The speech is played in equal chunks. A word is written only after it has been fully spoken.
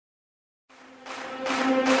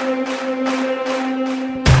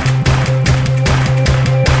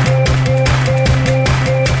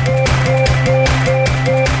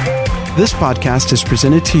This podcast is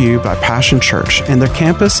presented to you by Passion Church and their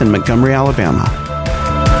campus in Montgomery, Alabama.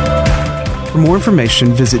 For more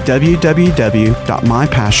information, visit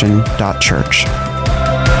www.mypassion.church.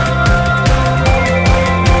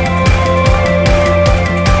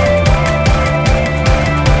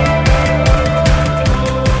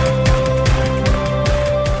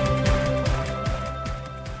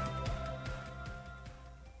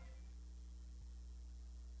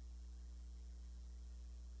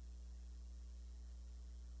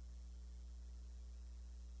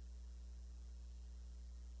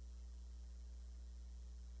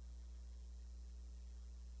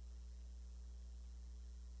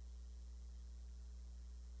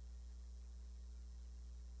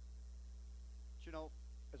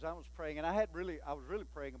 As I was praying, and I was really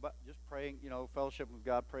praying about just praying, fellowship with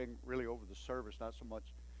God, praying really over the service, not so much.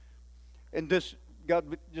 And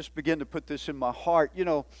God just began to put this in my heart.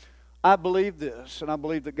 I believe this, and I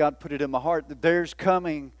believe that God put it in my heart, that there's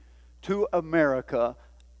coming to America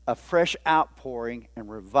a fresh outpouring and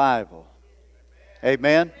revival.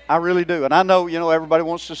 Amen? I really do. And I know, everybody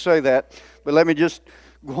wants to say that, but let me just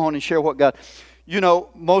go on and share what God...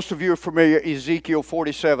 most of you are familiar with Ezekiel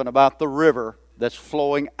 47 about the river that's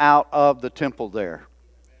flowing out of the temple there,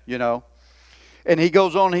 And he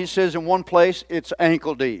goes on, he says in one place it's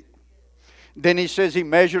ankle deep. Then he says he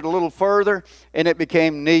measured a little further and it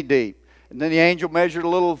became knee deep. And then the angel measured a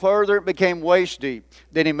little further, it became waist deep.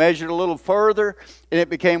 Then he measured a little further and it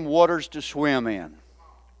became waters to swim in.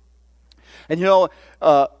 And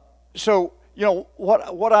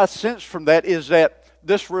what I sense from that is that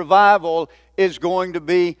this revival is going to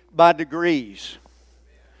be by degrees.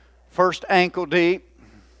 First ankle deep,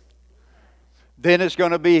 then it's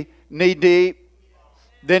going to be knee deep,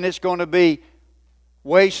 then it's going to be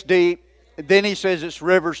waist deep, and then he says it's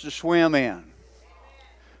rivers to swim in.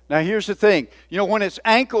 Now here's the thing, when it's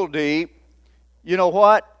ankle deep, you know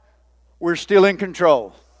what? We're still in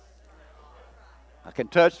control. I can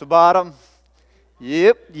touch the bottom.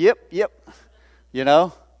 Yep.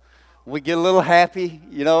 We get a little happy,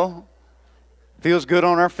 feels good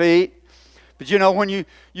on our feet. But when you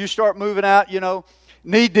start moving out,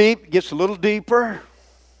 knee deep, it gets a little deeper.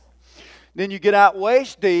 Then you get out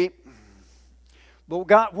waist deep.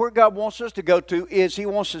 But where God wants us to go to is He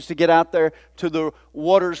wants us to get out there to the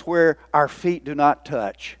waters where our feet do not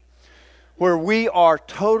touch. Where we are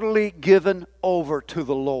totally given over to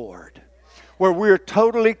the Lord. Where we are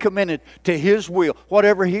totally committed to His will.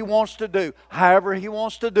 Whatever He wants to do, however He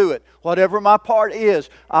wants to do it. Whatever my part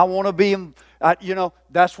is, I want to be,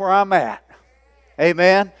 that's where I'm at.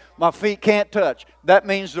 Amen. My feet can't touch. That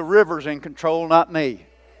means the river's in control, not me.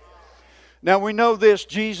 Now we know this.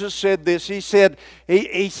 Jesus said this. He said,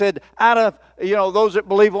 out of, those that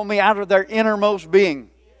believe on me, out of their innermost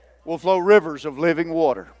being will flow rivers of living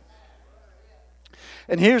water.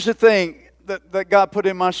 And here's the thing that God put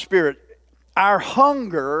in my spirit. Our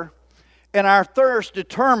hunger and our thirst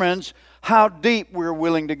determines how deep we're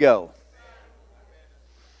willing to go.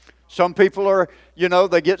 Some people are,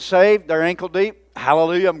 they get saved, they're ankle deep.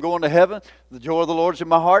 Hallelujah, I'm going to heaven. The joy of the Lord's in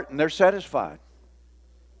my heart, and they're satisfied.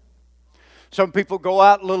 Some people go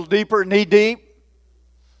out a little deeper, knee deep.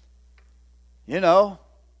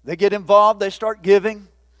 They get involved, they start giving.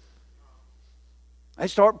 They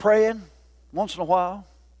start praying once in a while.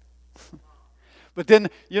 But then,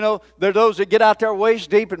 there are those that get out there waist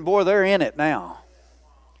deep, and boy, they're in it now.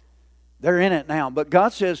 They're in it now. But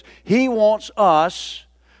God says He wants us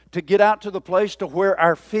to get out to the place to where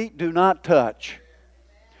our feet do not touch.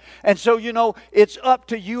 And so, it's up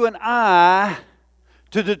to you and I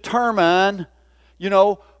to determine,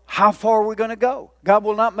 how far we're going to go. God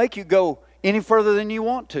will not make you go any further than you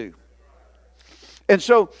want to. And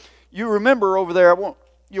so, you remember over there,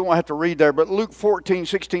 you won't have to read there, but Luke 14,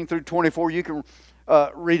 16 through 24, you can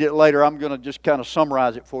read it later. I'm going to just kind of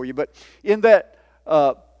summarize it for you. But in that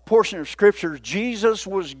portion of Scripture, Jesus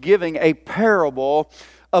was giving a parable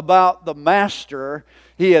about the master.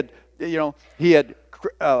 He had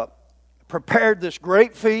prepared this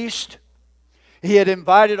great feast. He had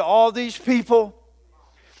invited all these people.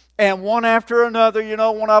 And one after another,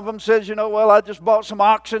 one of them says, I just bought some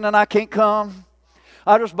oxen and I can't come.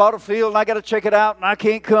 I just bought a field and I got to check it out and I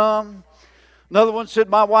can't come. Another one said,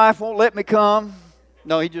 my wife won't let me come.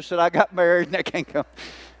 No, he just said, I got married and I can't come.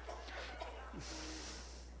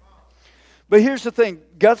 But here's the thing.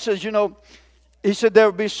 God says, He said there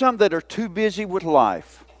will be some that are too busy with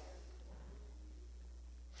life.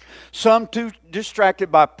 Some too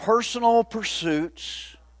distracted by personal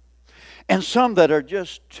pursuits. And some that are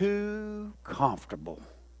just too comfortable.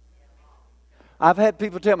 I've had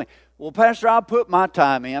people tell me, Well, Pastor, I put my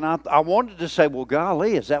time in. I wanted to say, well,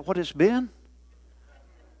 golly, is that what it's been?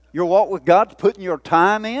 Your walk with God's putting your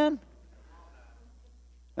time in?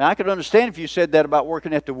 Now, I could understand if you said that about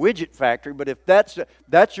working at the widget factory, but if that's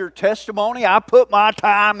your testimony, I put my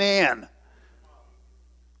time in.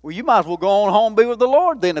 Well, you might as well go on home and be with the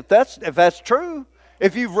Lord then, if that's true.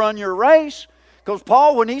 If you've run your race. Because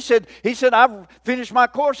Paul, when he said, I've finished my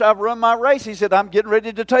course, I've run my race, he said, I'm getting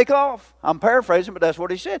ready to take off. I'm paraphrasing, but that's what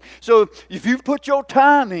he said. So if you've put your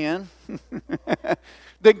time in,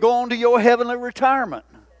 then go on to your heavenly retirement.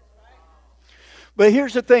 But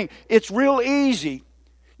here's the thing, it's real easy,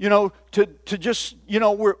 to just,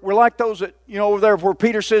 we're like those that, over there where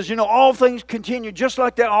Peter says, all things continue just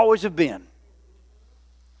like they always have been.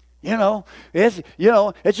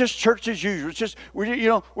 It's just church as usual. It's just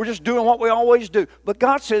we're just doing what we always do. But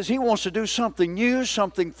God says He wants to do something new,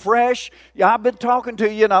 something fresh. Yeah, I've been talking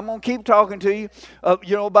to you, and I'm going to keep talking to you.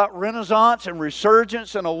 About renaissance and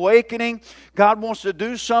resurgence and awakening. God wants to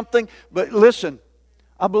do something. But listen,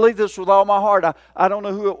 I believe this with all my heart. I don't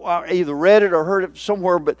know who I either read it or heard it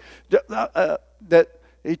somewhere, but that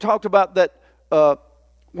he talked about that.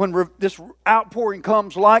 When this outpouring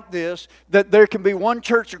comes like this, that there can be one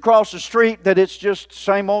church across the street that it's just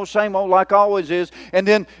same old like always is, and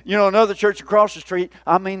then another church across the street.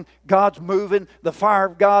 I mean, God's moving, the fire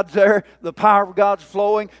of God's there, the power of God's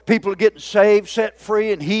flowing, people are getting saved, set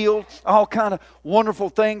free, and healed. All kind of wonderful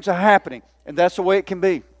things are happening, and that's the way it can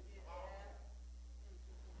be.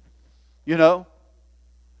 You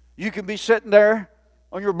can be sitting there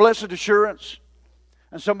on your blessed assurance,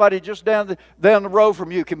 and somebody just down the road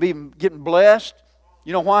from you can be getting blessed.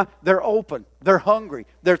 You know why? They're open. They're hungry.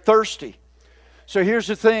 They're thirsty. So here's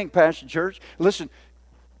the thing, Passion Church. Listen,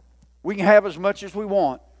 we can have as much as we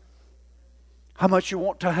want. How much you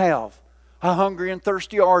want to have? How hungry and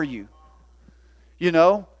thirsty are you?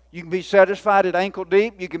 You can be satisfied at ankle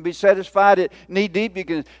deep. You can be satisfied at knee deep. You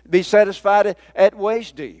can be satisfied at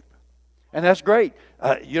waist deep. And that's great.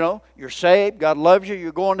 You're saved. God loves you.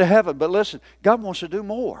 You're going to heaven. But listen, God wants to do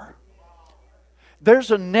more.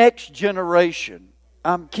 There's a next generation.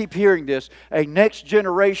 I keep hearing this. A next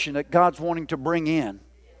generation that God's wanting to bring in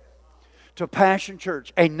to Passion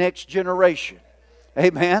Church. A next generation.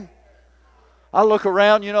 Amen. I look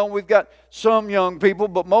around, we've got some young people,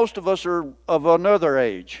 but most of us are of another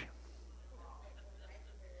age.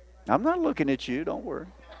 I'm not looking at you. Don't worry.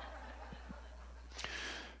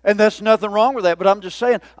 And there's nothing wrong with that, but I'm just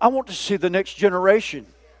saying, I want to see the next generation.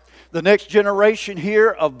 The next generation here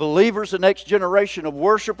of believers, the next generation of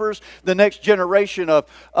worshipers, the next generation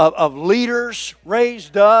of leaders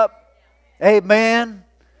raised up. Amen.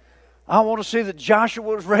 I want to see that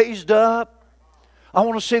Joshua was raised up. I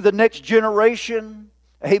want to see the next generation.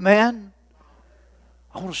 Amen.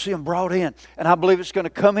 I want to see them brought in. And I believe it's going to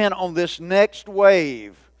come in on this next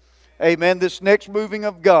wave. Amen. This next moving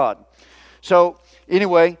of God. So,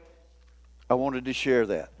 anyway, I wanted to share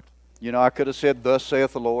that. I could have said, thus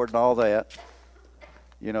saith the Lord and all that.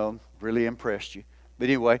 Really impressed you. But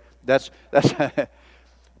anyway, that's but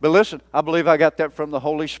listen, I believe I got that from the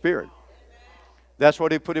Holy Spirit. That's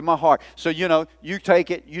what He put in my heart. So, you take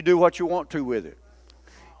it, you do what you want to with it.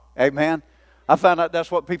 Amen. I found out that's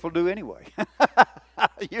what people do anyway.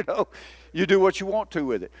 You do what you want to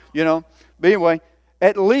with it. But anyway,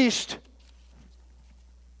 at least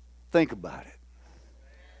think about it.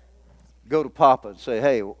 Go to Papa and say,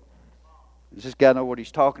 hey, does this guy know what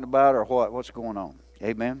he's talking about or what? What's going on?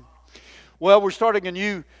 Amen. Well, we're starting a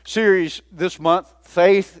new series this month.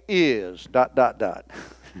 Faith is ... We're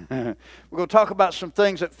going to talk about some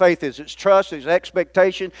things that faith is. It's trust, it's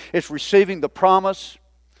expectation, it's receiving the promise.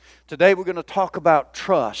 Today we're going to talk about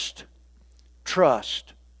trust.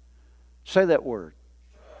 Trust. Say that word.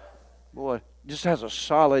 Boy, it just has a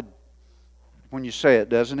solid when you say it,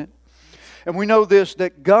 doesn't it? And we know this,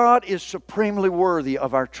 that God is supremely worthy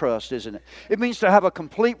of our trust, isn't it? It means to have a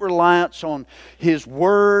complete reliance on His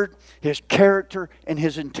Word, His character, and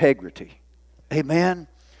His integrity. Amen?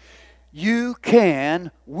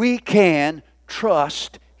 We can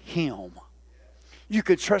trust Him. You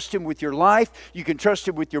can trust Him with your life. You can trust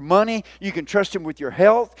Him with your money. You can trust Him with your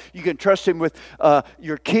health. You can trust Him with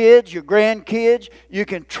your kids, your grandkids. You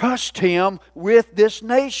can trust Him with this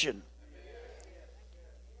nation.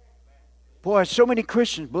 Boy, so many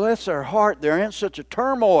Christians, bless their heart, they're in such a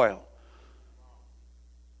turmoil.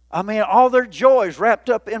 I mean, all their joy is wrapped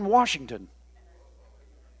up in Washington.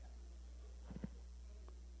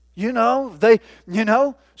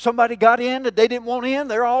 Somebody got in that they didn't want in,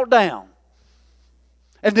 they're all down.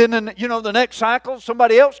 And then, the next cycle,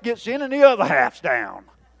 somebody else gets in and the other half's down.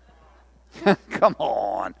 Come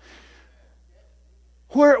on.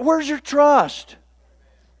 Where's your trust?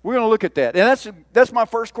 We're going to look at that. And that's my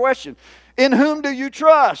first question. In whom do you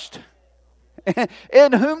trust?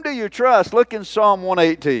 In whom do you trust? Look in Psalm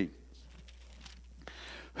 118.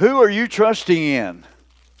 Who are you trusting in?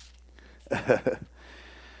 It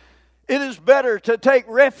is better to take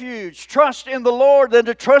refuge, trust in the Lord, than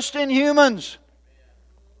to trust in humans.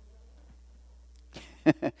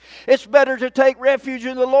 It's better to take refuge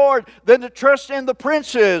in the Lord than to trust in the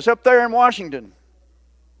princes up there in Washington.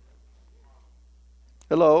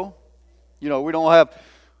 Hello? We don't have,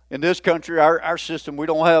 in this country, our system, we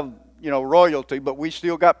don't have, royalty, but we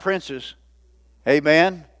still got princes.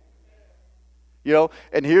 Amen?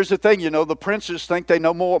 And here's the thing, the princes think they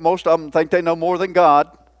know more, most of them think they know more than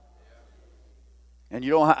God. And you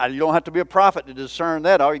don't have to be a prophet to discern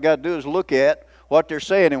that. All you got to do is look at what they're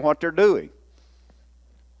saying and what they're doing.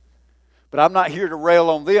 But I'm not here to rail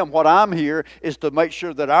on them. What I'm here is to make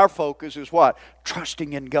sure that our focus is what?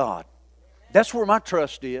 Trusting in God. That's where my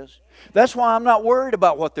trust is. That's why I'm not worried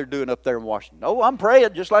about what they're doing up there in Washington. No, I'm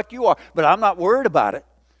praying just like you are, but I'm not worried about it.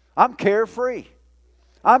 I'm carefree.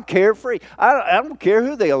 I'm carefree. I don't care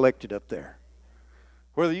who they elected up there.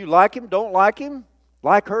 Whether you like him, don't like him,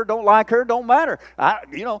 like her, don't like her, don't matter.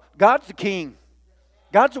 God's the king.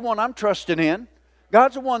 God's the one I'm trusting in.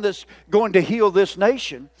 God's the one that's going to heal this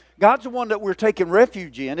nation. God's the one that we're taking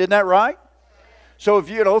refuge in. Isn't that right? So if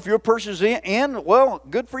your person's in, well,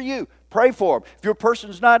 good for you. Pray for him. If your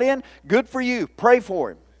person's not in, good for you. Pray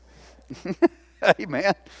for him.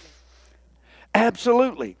 Amen.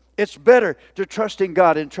 Absolutely. It's better to trust in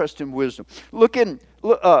God and trust in wisdom. Look in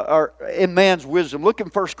man's wisdom. Look in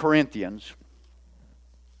 1 Corinthians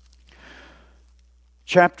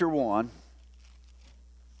chapter 1,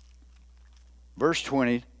 verse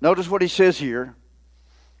 20. Notice what he says here.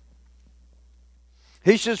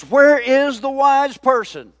 He says, where is the wise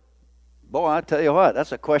person? Boy, I tell you what,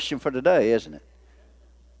 that's a question for today, isn't it?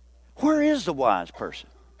 Where is the wise person?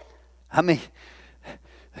 I mean,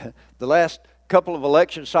 the last couple of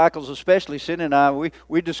election cycles, especially Cindy and I,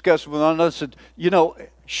 we discussed with one another, said,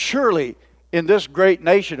 surely in this great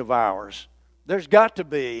nation of ours, there's got to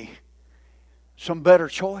be some better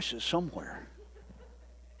choices somewhere.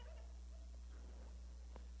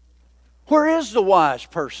 Where is the wise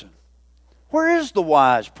person? Where is the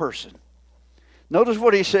wise person? Notice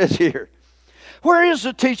what he says here. Where is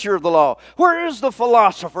the teacher of the law? Where is the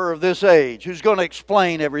philosopher of this age who's going to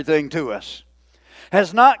explain everything to us?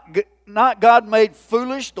 Has not God made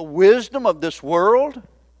foolish the wisdom of this world?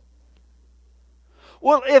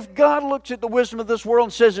 Well, if God looks at the wisdom of this world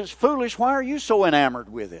and says it's foolish, why are you so enamored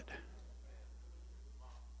with it?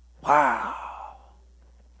 Wow.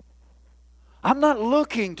 I'm not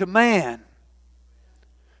looking to man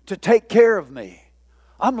to take care of me.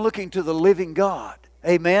 I'm looking to the living God.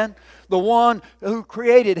 Amen? The one who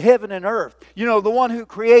created heaven and earth. The one who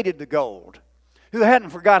created the gold. Who hadn't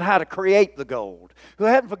forgot how to create the gold. Who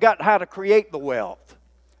hadn't forgotten how to create the wealth.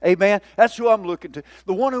 Amen? That's who I'm looking to.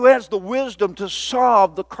 The one who has the wisdom to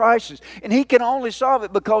solve the crisis. And he can only solve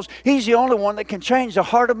it because he's the only one that can change the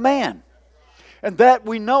heart of man. And that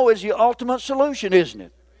we know is the ultimate solution, isn't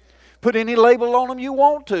it? Put any label on him you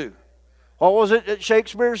want to. What was it that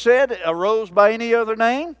Shakespeare said? A rose by any other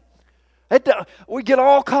name? We get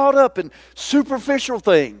all caught up in superficial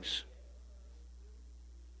things.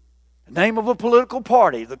 The name of a political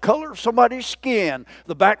party, the color of somebody's skin,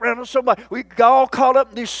 the background of somebody. We got all caught up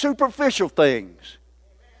in these superficial things.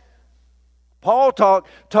 Paul told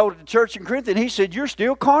the church in Corinth, and he said, you're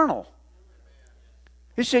still carnal.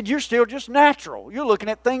 He said, you're still just natural. You're looking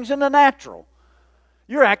at things in the natural.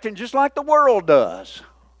 You're acting just like the world does.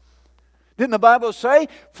 Didn't the Bible say,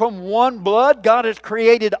 from one blood God has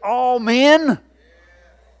created all men?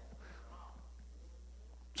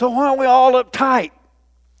 So why are we all uptight?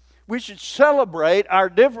 We should celebrate our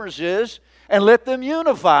differences and let them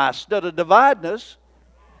unify instead of dividing us.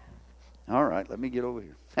 All right, let me get over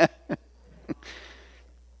here.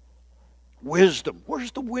 Wisdom.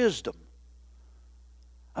 Where's the wisdom?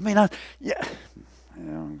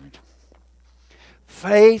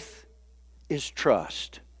 Faith is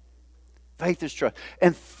trust. Faith is trust.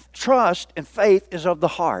 And trust and faith is of the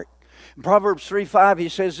heart. In Proverbs 3:5, he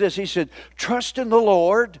says this. He said, trust in the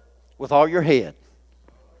Lord with all your head.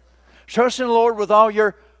 Trust in the Lord with all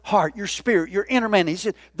your heart, your spirit, your inner man. He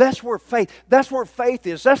said, that's where faith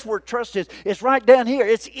is. That's where trust is. It's right down here.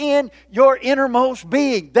 It's in your innermost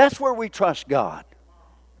being. That's where we trust God.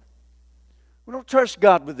 We don't trust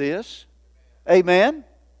God with this. Amen?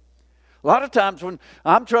 A lot of times when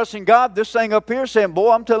I'm trusting God, this thing up here saying,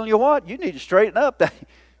 boy, I'm telling you what, you need to straighten up.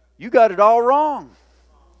 You got it all wrong.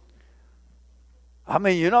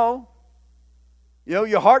 You know,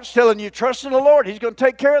 your heart's telling you, trust in the Lord. He's going to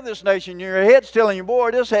take care of this nation. Your head's telling you,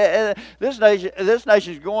 boy, this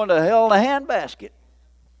nation's going to hell in a handbasket.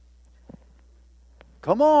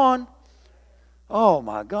 Come on. Oh,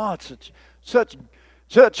 my God, such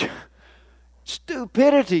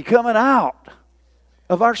stupidity coming out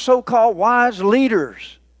of our so-called wise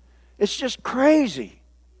leaders. It's just crazy.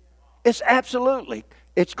 It's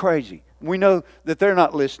crazy. We know that they're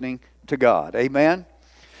not listening to God. Amen?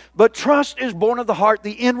 But trust is born of the heart,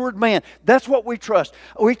 the inward man. That's what we trust.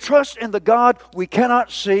 We trust in the God we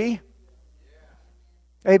cannot see.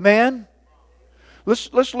 Amen?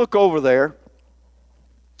 Let's look over there.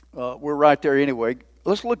 We're right there anyway.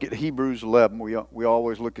 Let's look at Hebrews 11. We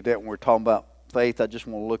always look at that when we're talking about faith. I just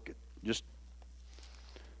want to look at just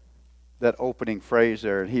that opening phrase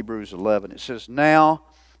there in Hebrews 11. It says, now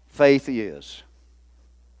faith is.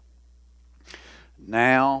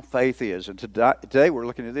 Now faith is. And today we're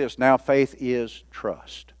looking at this. Now faith is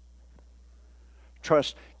trust.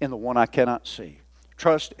 Trust in the one I cannot see.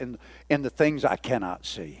 Trust in the things I cannot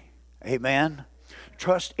see. Amen?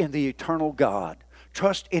 Trust in the eternal God.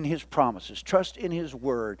 Trust in His promises. Trust in His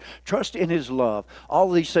Word. Trust in His love. All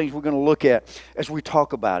of these things we're going to look at as we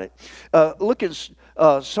talk about it. Look at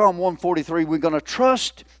Psalm 143. We're going to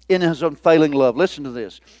trust in His unfailing love. Listen to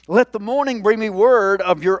this. Let the morning bring me word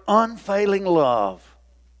of your unfailing love.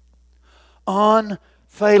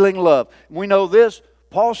 Unfailing love. We know this.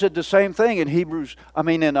 Paul said the same thing in 1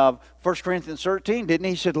 Corinthians 13, didn't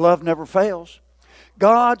he? He said, love never fails.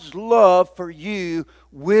 God's love for you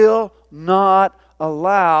will not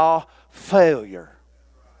allow failure.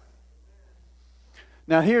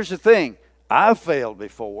 Now here's the thing. I've failed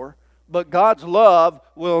before, but God's love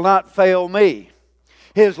will not fail me.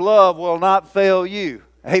 His love will not fail you.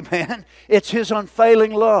 Amen? It's His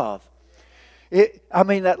unfailing love.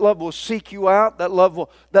 That love will seek you out. That love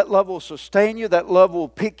will sustain you. That love will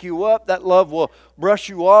pick you up. That love will brush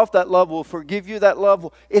you off. That love will forgive you.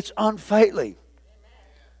 It's unfailing.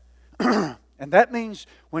 And that means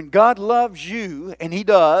when God loves you, and He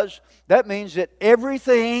does, that means that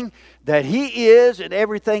everything that He is and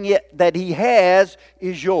everything that He has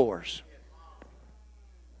is yours.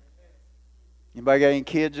 Anybody got any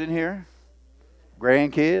kids in here?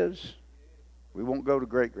 Grandkids? We won't go to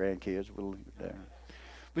great-grandkids. We'll leave it there.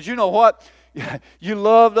 But you know what? You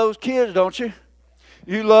love those kids, don't you?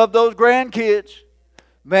 You love those grandkids.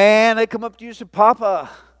 Man, they come up to you and say,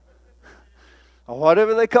 Papa, or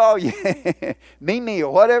whatever they call you, Mimi,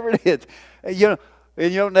 or whatever it is.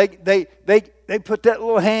 They put that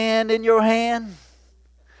little hand in your hand. And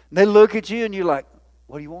they look at you and you're like,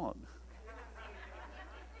 what do you want?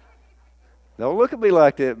 Don't look at me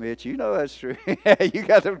like that, Mitch. You know that's true. You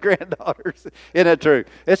got them granddaughters. Isn't that true?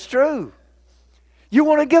 It's true. You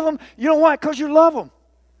want to give them, you know why? Because you love them.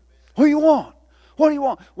 What do you want? What do you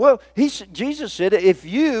want? Well, Jesus said, if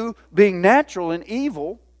you, being natural and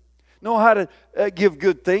evil, know how to give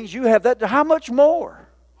good things, you have that. How much more?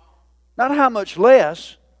 Not how much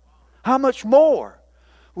less. How much more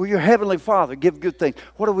will your Heavenly Father give good things?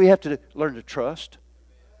 What do we have to do? Learn to trust.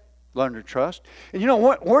 Learn to trust. And you know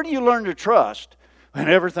what? Where do you learn to trust? When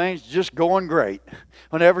everything's just going great.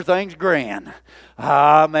 When everything's grand.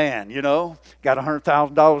 Man, got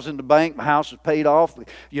 $100,000 in the bank. My house is paid off.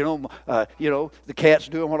 The cat's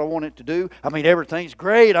doing what I want it to do. Everything's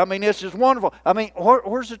great. This is wonderful.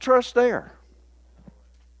 Where's the trust there?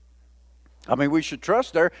 We should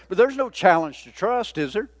trust there, but there's no challenge to trust,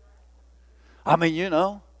 is there?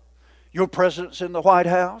 Your president's in the White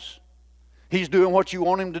House. He's doing what you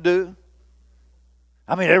want him to do.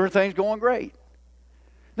 Everything's going great.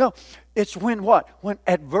 No, it's when what? When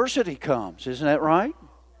adversity comes, isn't that right?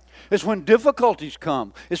 It's when difficulties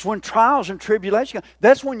come. It's when trials and tribulations come.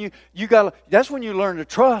 That's when that's when you learn to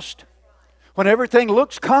trust. When everything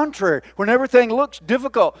looks contrary, when everything looks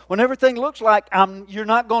difficult, when everything looks like you're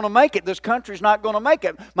not going to make it, this country's not going to make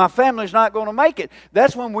it, my family's not going to make it.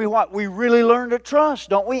 That's when we really learn to trust,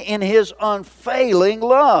 don't we? In His unfailing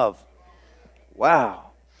love.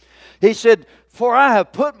 Wow. He said, for I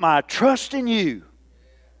have put my trust in you.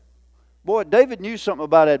 Boy, David knew something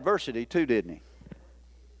about adversity too, didn't he?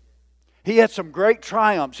 He had some great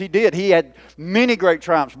triumphs. He did. He had many great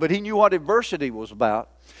triumphs, but he knew what adversity was about.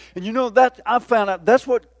 And that I found out that's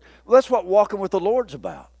what walking with the Lord's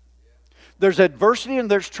about. There's adversity and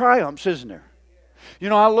there's triumphs, isn't there?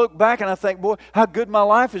 I look back and I think, boy, how good my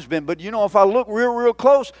life has been. But if I look real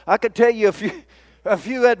close, I could tell you a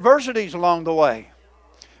few adversities along the way.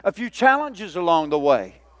 A few challenges along the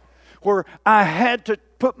way where I had to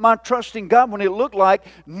put my trust in God when it looked like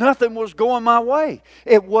nothing was going my way.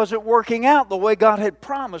 It wasn't working out the way God had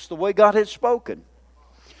promised, the way God had spoken.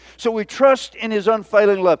 So we trust in His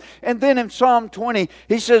unfailing love. And then in Psalm 20,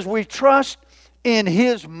 he says, we trust in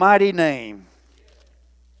His mighty name.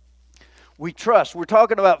 We trust. We're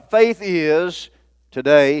talking about faith is,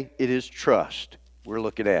 today, it is trust we're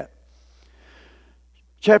looking at.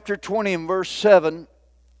 Chapter 20 and verse 7,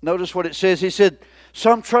 notice what it says. He said,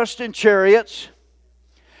 some trust in chariots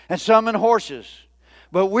and some in horses,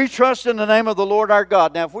 but we trust in the name of the Lord our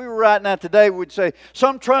God. Now, if we were writing that today, we'd say,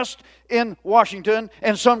 some trust in Washington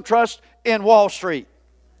and some trust in Wall Street.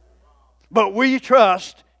 But we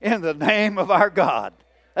trust in the name of our God.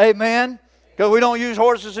 Amen? Because we don't use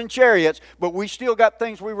horses and chariots, but we still got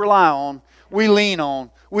things we rely on, we lean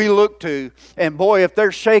on, we look to. And boy, if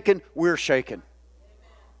they're shaking, we're shaking.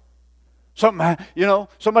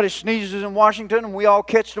 Somebody sneezes in Washington and we all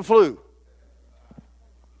catch the flu.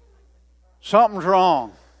 Something's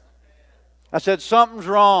wrong. I said, something's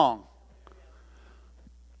wrong.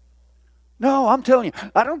 No, I'm telling you,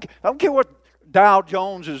 I don't care what Dow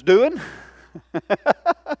Jones is doing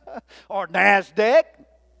or NASDAQ.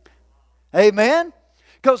 Amen?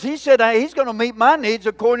 Because He said He's going to meet my needs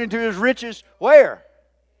according to His riches where?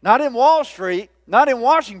 Not in Wall Street, not in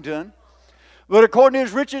Washington, but according to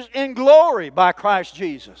His riches in glory by Christ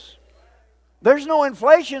Jesus. There's no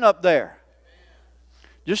inflation up there.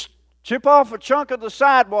 Just chip off a chunk of the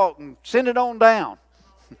sidewalk and send it on down.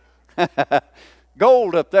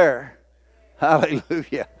 Gold up there.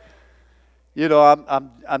 Hallelujah.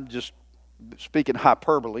 I'm just speaking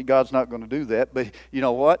hyperbole. God's not going to do that. But you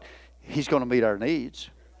know what? He's going to meet our needs.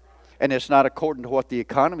 And it's not according to what the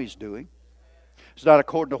economy's doing. It's not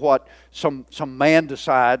according to what some man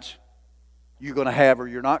decides you're going to have or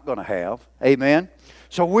you're not going to have. Amen?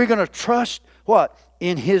 So we're going to trust what?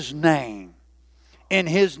 In His name. In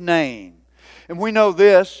His name. And we know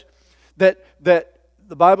this, that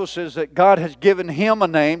the Bible says that God has given Him a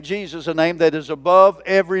name, Jesus, a name that is above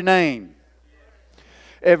every name.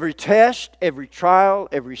 Every test, every trial,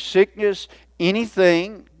 every sickness,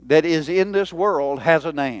 anything that is in this world has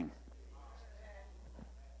a name.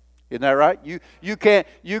 Isn't that right? You can't,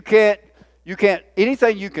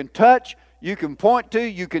 anything you can touch, you can point to,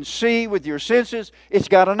 you can see with your senses, it's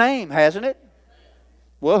got a name, hasn't it?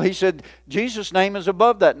 Well, He said Jesus' name is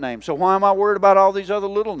above that name. So why am I worried about all these other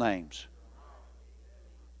little names?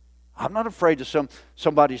 I'm not afraid of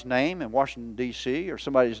somebody's name in Washington, D.C., or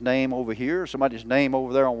somebody's name over here, or somebody's name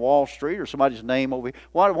over there on Wall Street, or somebody's name over here.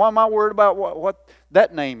 Why am I worried about what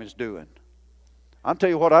that name is doing? I'll tell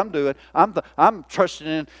you what I'm doing. I'm trusting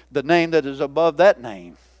in the name that is above that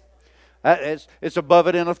name. It's above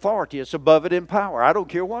it in authority. It's above it in power. I don't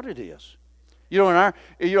care what it is.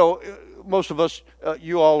 Most of us,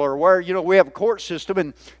 you all are aware, we have a court system,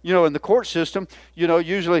 and, in the court system,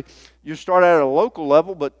 usually you start out at a local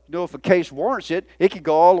level, but, if a case warrants it, it could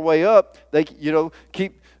go all the way up. They,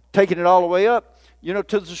 keep taking it all the way up,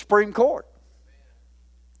 to the Supreme Court.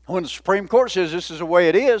 When the Supreme Court says this is the way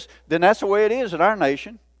it is, then that's the way it is in our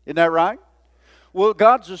nation. Isn't that right? Well,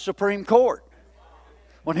 God's the Supreme Court.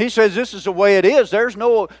 When He says this is the way it is, there's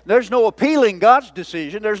no appealing God's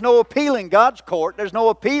decision. There's no appealing God's court. There's no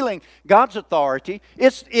appealing God's authority.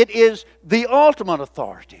 It is the ultimate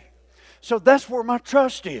authority. So that's where my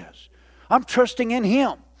trust is. I'm trusting in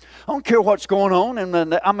Him. I don't care what's going on.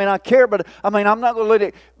 And I care, but I'm not going to let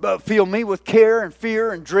it fill me with care and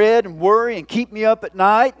fear and dread and worry and keep me up at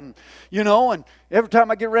night. And, and every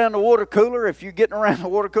time I get around the water cooler, if you're getting around the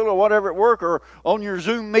water cooler or whatever at work or on your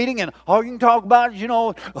Zoom meeting, and all you can talk about is,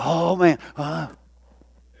 oh man.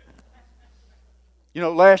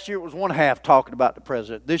 Last year it was one half talking about the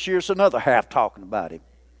president. This year it's another half talking about him.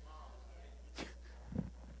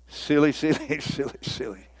 Silly.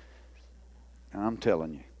 I'm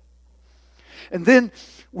telling you. And then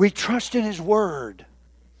we trust in His Word.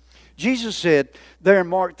 Jesus said there in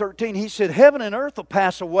Mark 13, He said, heaven and earth will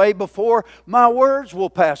pass away before my words will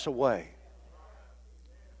pass away.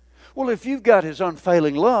 Well, if you've got His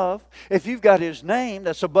unfailing love, if you've got His name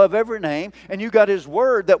that's above every name, and you've got His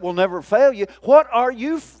Word that will never fail you, what are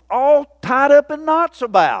you all tied up in knots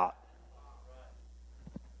about?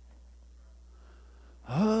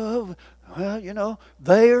 Oh, well,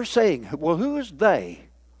 they are saying, well, who is they?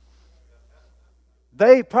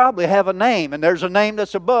 They probably have a name, and there's a name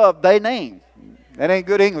that's above their name. That ain't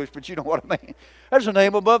good English, but you know what I mean. There's a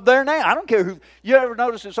name above their name. I don't care who. You ever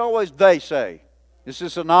notice it's always they say? It's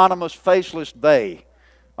this anonymous, faceless they.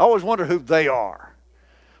 I always wonder who they are.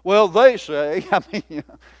 Well, they say,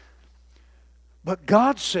 But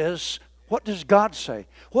God says, what does God say?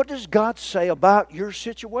 What does God say about your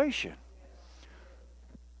situation?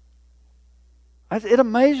 It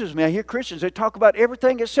amazes me. I hear Christians, they talk about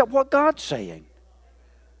everything except what God's saying.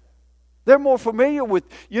 They're more familiar with,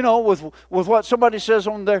 with what somebody says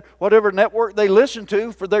on their whatever network they listen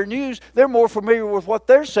to for their news. They're more familiar with what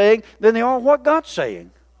they're saying than they are what God's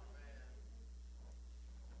saying.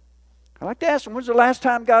 I like to ask them, when's the last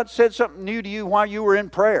time God said something new to you while you were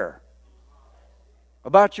in prayer?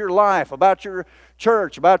 About your life, about your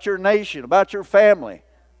church, about your nation, about your family.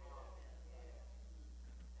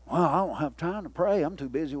 Well, I don't have time to pray. I'm too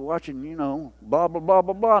busy watching, blah, blah, blah,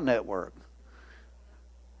 blah, blah network.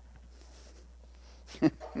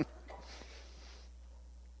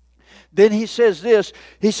 Then he says this.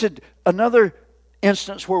 He said, another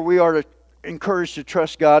instance where we are encouraged to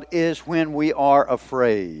trust God is when we are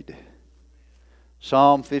afraid.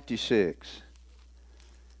 Psalm 56.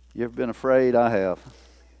 You ever been afraid? I have.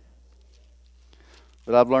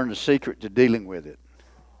 But I've learned the secret to dealing with it.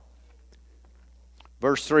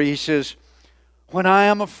 Verse 3, he says, when I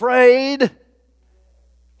am afraid,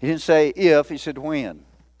 he didn't say if, he said when.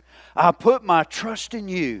 I put my trust in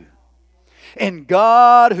you. In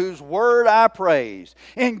God whose word I praise.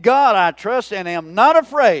 In God I trust and am not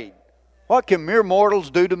afraid. What can mere mortals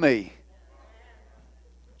do to me?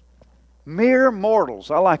 Mere mortals.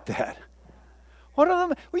 I like that. What are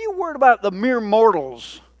you worried about the mere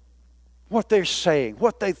mortals? What they're saying,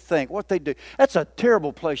 what they think, what they do. That's a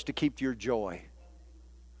terrible place to keep your joy.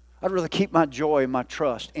 I'd rather keep my joy and my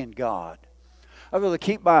trust in God. I'd rather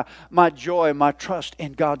keep my joy and my trust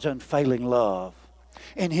in God's unfailing love.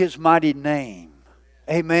 In His mighty name.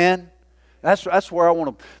 Amen? That's where I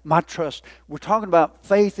want my trust. We're talking about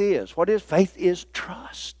faith is. What is? Faith is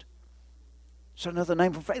trust. It's another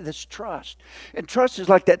name for faith. It's trust. And trust is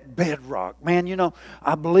like that bedrock. Man,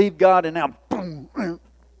 I believe God and now, boom,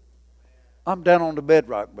 I'm down on the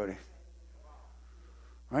bedrock, buddy.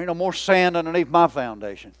 There ain't no more sand underneath my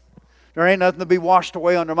foundation. There ain't nothing to be washed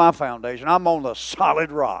away under my foundation. I'm on the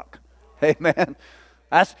solid rock. Amen.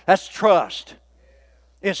 That's trust.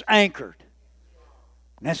 It's anchored.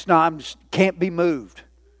 And that's not, can't be moved.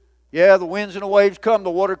 Yeah, the winds and the waves come, the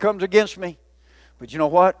water comes against me. But you know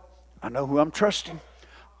what? I know who I'm trusting.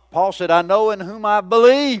 Paul said, I know in whom I've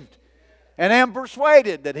believed and am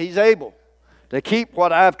persuaded that He's able to keep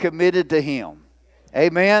what I've committed to Him.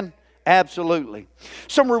 Amen? Absolutely.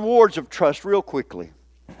 Some rewards of trust real quickly.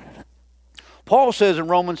 Paul says in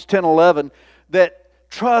Romans 10:11 that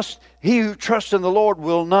he who trusts in the Lord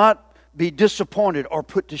will not be disappointed or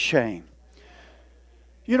put to shame.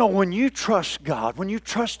 When you trust God, when you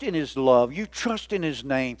trust in His love, you trust in His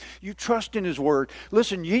name, you trust in His word,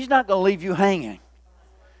 listen, He's not going to leave you hanging.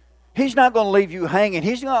 He's not going to leave you hanging.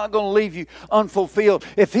 He's not going to leave you unfulfilled.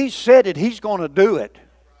 If He said it, He's going to do it.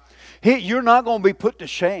 You're not going to be put to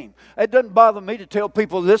shame. It doesn't bother me to tell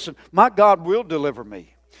people, listen, my God will deliver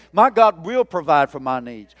me. My God will provide for my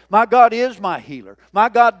needs. My God is my healer. My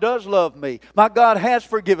God does love me. My God has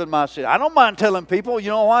forgiven my sin. I don't mind telling people, you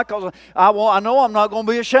know why? Because I know I'm not going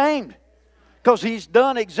to be ashamed. Because He's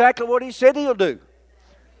done exactly what He said He'll do.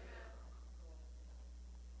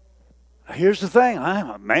 Here's the thing.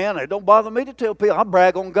 It don't bother me to tell people. I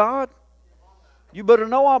brag on God. You better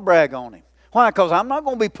know I'll brag on Him. Why? Because I'm not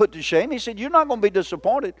going to be put to shame. He said, you're not going to be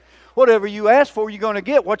disappointed. Whatever you ask for, you're going to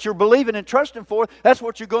get. What you're believing and trusting for, that's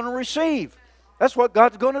what you're going to receive. That's what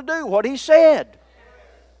God's going to do, what He said.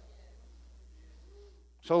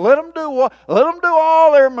 So let them do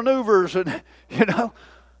all their maneuvers and,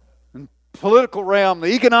 and political realm, the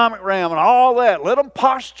economic realm, and all that. Let them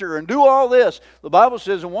posture and do all this. The Bible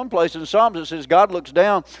says in one place in Psalms, it says God looks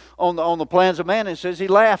down on the plans of man and says He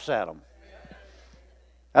laughs at them.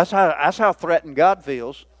 That's how threatened God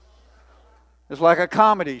feels. It's like a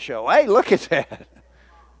comedy show. Hey, look at that.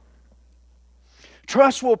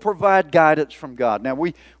 Trust will provide guidance from God. Now,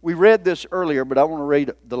 we read this earlier, but I want to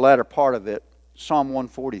read the latter part of it. Psalm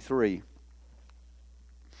 143,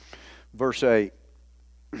 verse 8.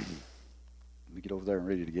 Let me get over there and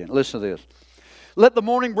read it again. Listen to this. Let the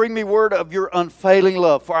morning bring me word of your unfailing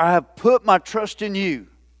love, for I have put my trust in you.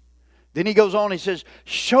 Then he goes on, he says,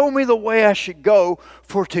 show me the way I should go,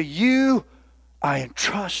 for to you I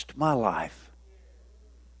entrust my life.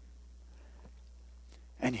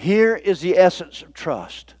 And here is the essence of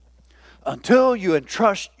trust. Until you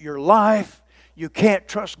entrust your life, you can't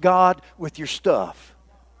trust God with your stuff.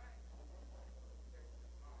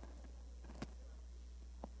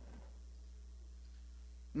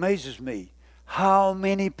 Amazes me how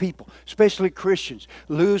many people, especially Christians,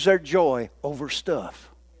 lose their joy over stuff.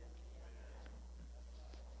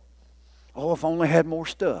 Oh, if I only had more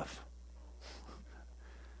stuff.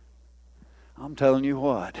 I'm telling you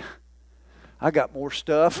what. I got more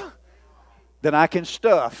stuff than I can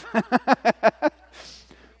stuff.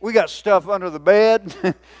 We got stuff under the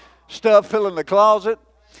bed, stuff filling the closet.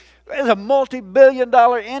 There's a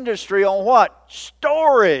multi-billion-dollar industry on what?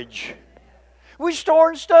 Storage. We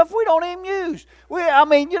storing stuff we don't even use.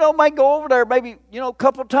 Might go over there maybe, a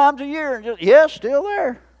couple times a year and just, still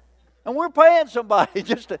there. And we're paying somebody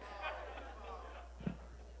just to...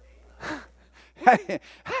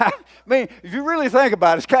 if you really think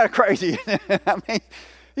about it, it's kind of crazy.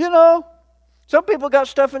 Some people got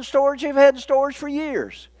stuff in storage they've had in storage for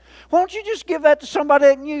years. Why don't you just give that to somebody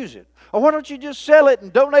that can use it? Or why don't you just sell it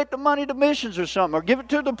and donate the money to missions or something? Or give it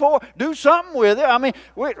to the poor. Do something with it.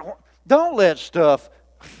 Don't let stuff...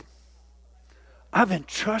 I've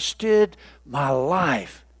entrusted my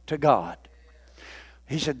life to God.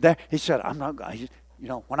 He said, I'm not...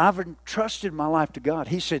 when I've entrusted my life to God,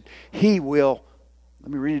 He said, He will... Let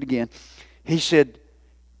me read it again. He said,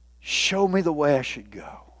 show me the way I should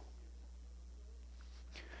go.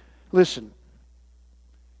 Listen,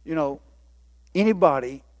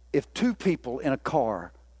 anybody, if two people in a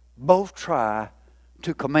car both try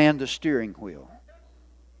to command the steering wheel,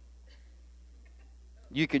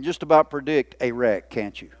 you can just about predict a wreck,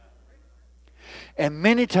 can't you? And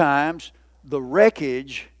many times, the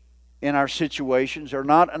wreckage in our situations are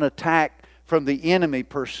not an attack from the enemy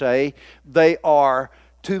per se. They are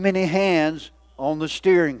too many hands on the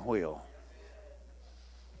steering wheel.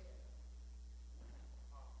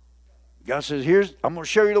 God says, I'm going to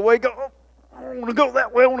show you the way. Go. I don't want to go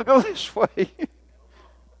that way. I want to go this way.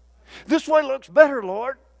 This way looks better,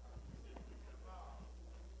 Lord.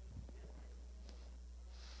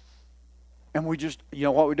 And we just,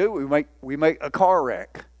 what we do? We make a car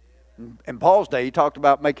wreck. In Paul's day, he talked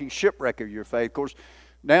about making shipwreck of your faith. Of course,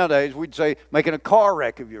 nowadays we'd say making a car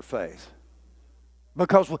wreck of your faith.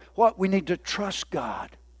 Because we need to trust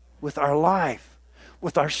God with our life,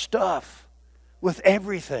 with our stuff, with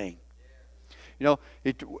everything. When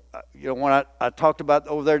I talked about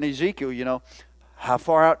over there in Ezekiel, how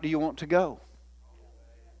far out do you want to go?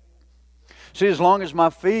 See, as long as my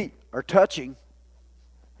feet are touching,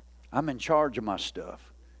 I'm in charge of my stuff.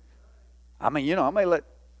 I may let,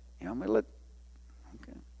 okay,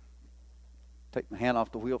 take my hand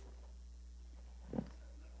off the wheel.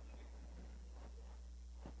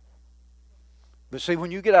 But see,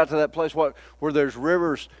 when you get out to that place where there's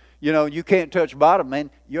rivers, you can't touch bottom, man,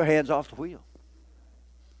 your hand's off the wheel.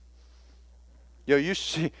 You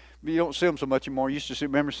don't see them so much anymore. You used to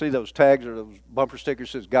see those tags or those bumper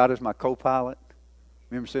stickers that says, God is my co-pilot?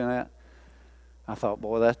 Remember seeing that? I thought,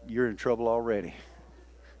 boy, you're in trouble already.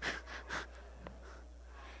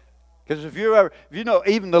 Because if you know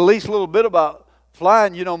even the least little bit about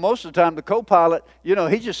flying, most of the time the co-pilot,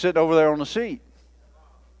 he's just sitting over there on the seat.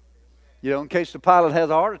 In case the pilot has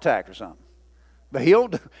a heart attack or something. But he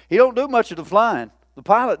don't do much of the flying. The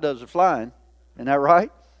pilot does the flying. Isn't that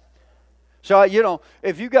right? So,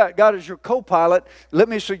 if you got God as your co-pilot, let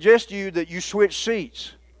me suggest to you that you switch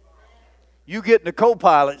seats. You get in the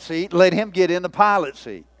co-pilot seat, let him get in the pilot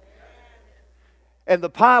seat. And the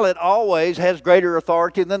pilot always has greater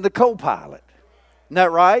authority than the co-pilot. Isn't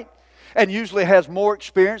that right? And usually has more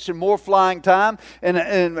experience and more flying time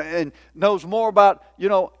and knows more about,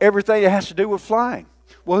 everything that has to do with flying.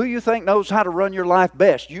 Well, who do you think knows how to run your life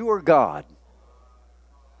best? You or God?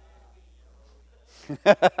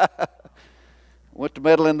 Went to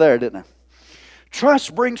meddle in there, didn't I?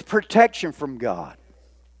 Trust brings protection from God.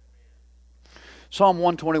 Psalm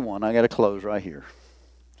 121. I got to close right here.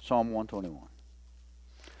 Psalm 121.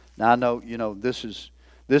 Now I know, this is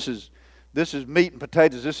meat and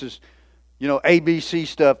potatoes. This is, ABC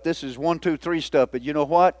stuff. This is 1, 2, 3 stuff. But you know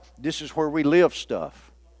what? This is where we live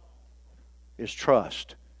stuff. Is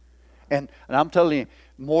trust. And I'm telling you,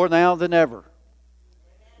 more now than ever,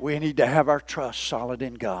 we need to have our trust solid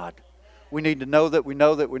in God. We need to know that we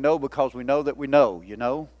know that we know because we know that we know,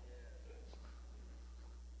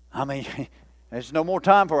 there's no more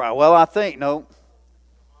time for, I think. No.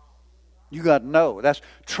 You got to know.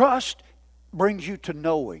 Trust brings you to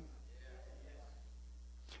knowing.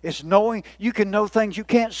 It's knowing. You can know things you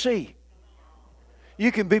can't see.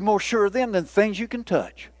 You can be more sure of them than things you can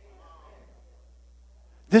touch.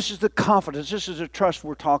 This is the confidence. This is the trust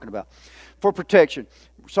we're talking about. For protection.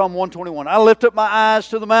 Psalm 121. I lift up my eyes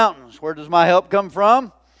to the mountains. Where does my help come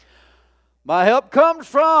from? My help comes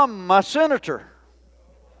from my senator,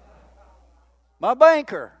 my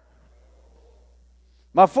banker,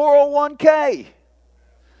 my 401k.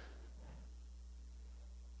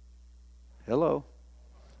 Hello.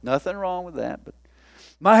 Nothing wrong with that. But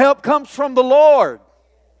my help comes from the Lord,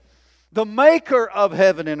 the maker of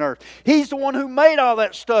heaven and earth. He's the one who made all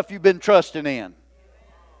that stuff you've been trusting in.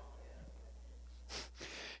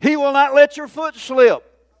 He will not let your foot slip.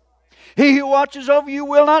 He who watches over you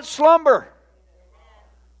will not slumber.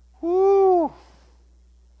 Woo.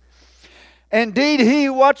 Indeed, he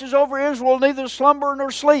who watches over Israel neither slumber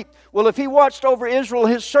nor sleep. Well, if he watched over Israel,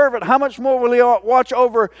 his servant, how much more will he watch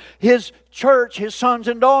over his church, his sons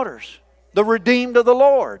and daughters, the redeemed of the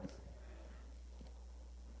Lord?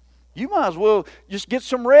 You might as well just get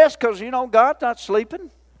some rest because, God's not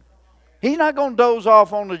sleeping. He's not going to doze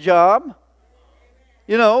off on the job.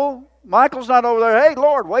 Michael's not over there, hey,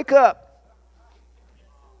 Lord, wake up.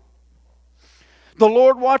 The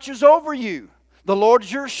Lord watches over you. The Lord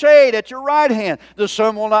is your shade at your right hand. The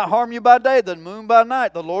sun will not harm you by day, the moon by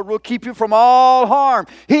night. The Lord will keep you from all harm.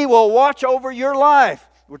 He will watch over your life.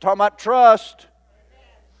 We're talking about trust.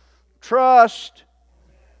 Trust.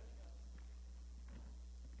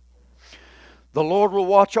 The Lord will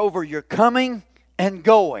watch over your coming and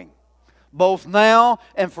going, both now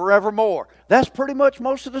and forevermore. That's pretty much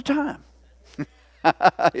most of the time.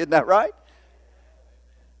 Isn't that right?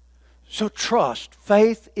 So trust.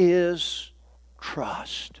 Faith is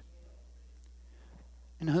trust.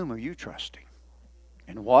 In whom are you trusting?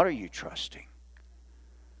 And what are you trusting?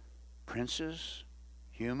 Princes,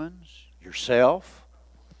 humans, yourself,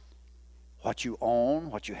 what you own,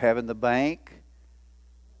 what you have in the bank,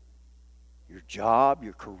 your job,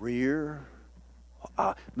 your career.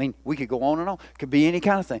 We could go on and on. It could be any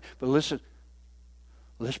kind of thing. But listen,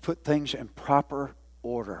 let's put things in proper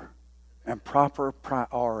order and proper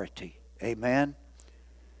priority. Amen?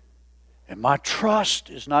 And my trust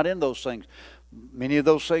is not in those things. Many of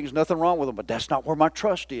those things, nothing wrong with them, but that's not where my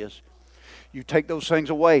trust is. You take those things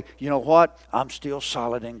away, you know what? I'm still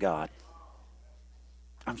solid in God.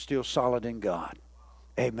 I'm still solid in God.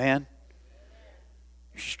 Amen?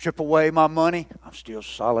 You strip away my money, I'm still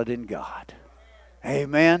solid in God.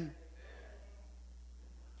 Amen?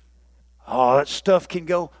 All that stuff can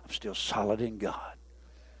go, I'm still solid in God.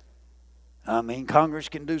 Congress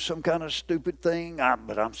can do some kind of stupid thing,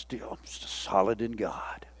 but I'm still solid in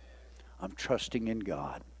God. I'm trusting in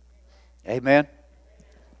God. Amen?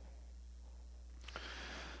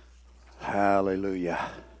 Hallelujah.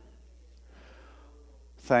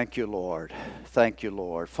 Thank you, Lord. Thank you,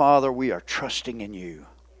 Lord. Father, we are trusting in you.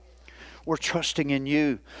 We're trusting in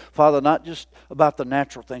you, Father, not just about the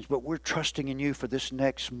natural things, but we're trusting in you for this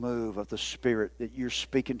next move of the Spirit that you're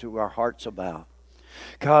speaking to our hearts about.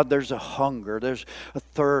 God, there's a hunger, there's a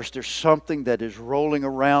thirst, there's something that is rolling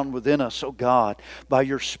around within us, oh God, by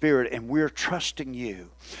your Spirit, and we're trusting you.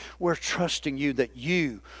 We're trusting you that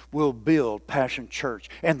you will build Passion Church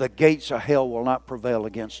and the gates of hell will not prevail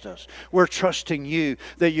against us. We're trusting you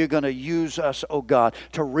that you're going to use us, oh God,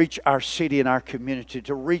 to reach our city and our community,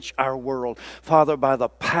 to reach our world, Father, by the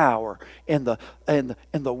power and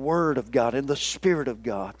the Word of God and the Spirit of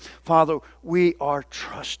God. Father, we are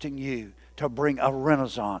trusting you to bring a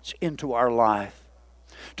renaissance into our life,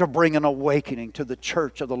 to bring an awakening to the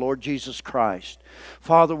church of the Lord Jesus Christ.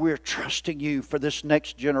 Father, we're trusting you for this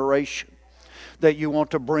next generation that you want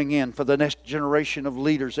to bring in, for the next generation of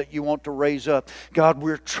leaders that you want to raise up. God,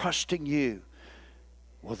 we're trusting you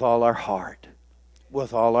with all our heart,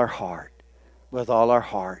 with all our heart, with all our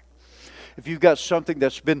heart. If you've got something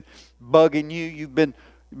that's been bugging you, you've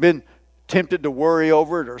been tempted to worry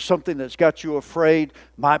over it, or something that's got you afraid,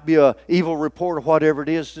 might be an evil report or whatever it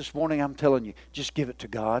is this morning, I'm telling you, just give it to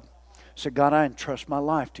God. Say, God, I entrust my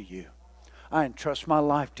life to you. I entrust my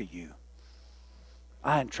life to you.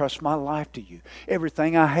 I entrust my life to you.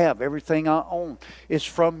 Everything I have, everything I own is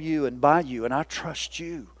from you and by you, and I trust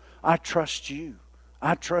you. I trust you.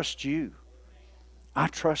 I trust you. I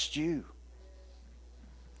trust you.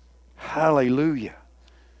 Hallelujah.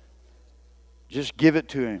 Just give it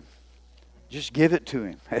to Him. Just give it to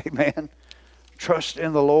Him. Amen. Trust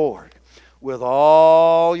in the Lord with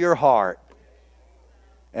all your heart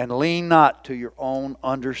and lean not to your own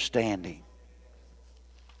understanding.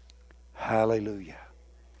 Hallelujah.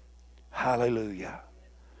 Hallelujah.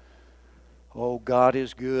 Oh, God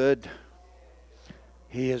is good.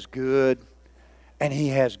 He is good. And He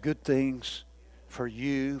has good things for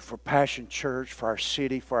you, for Passion Church, for our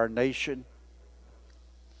city, for our nation.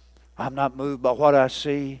 I'm not moved by what I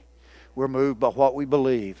see. We're moved by what we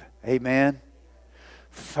believe. Amen.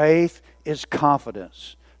 Faith is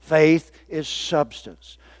confidence. Faith is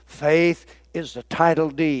substance. Faith is the title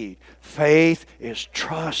deed. Faith is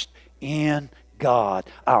trust in God.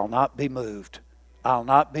 I'll not be moved. I'll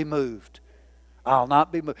not be moved. I'll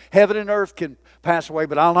not be moved. Heaven and earth can pass away,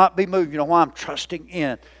 but I'll not be moved. You know why? I'm trusting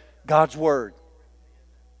in God's Word.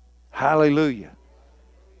 Hallelujah.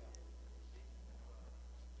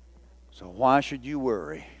 So why should you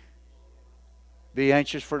worry? Be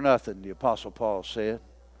anxious for nothing, the Apostle Paul said.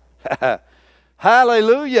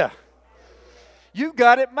 Hallelujah. You've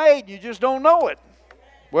got it made. You just don't know it.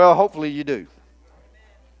 Well, hopefully you do.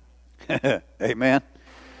 Amen.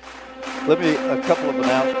 Let me, a couple of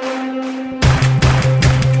announcements.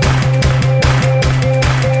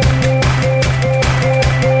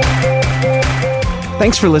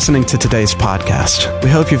 Thanks for listening to today's podcast. We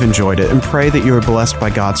hope you've enjoyed it and pray that you are blessed by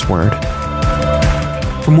God's Word.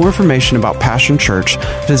 For more information about Passion Church,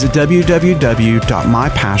 visit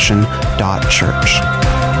www.mypassion.church.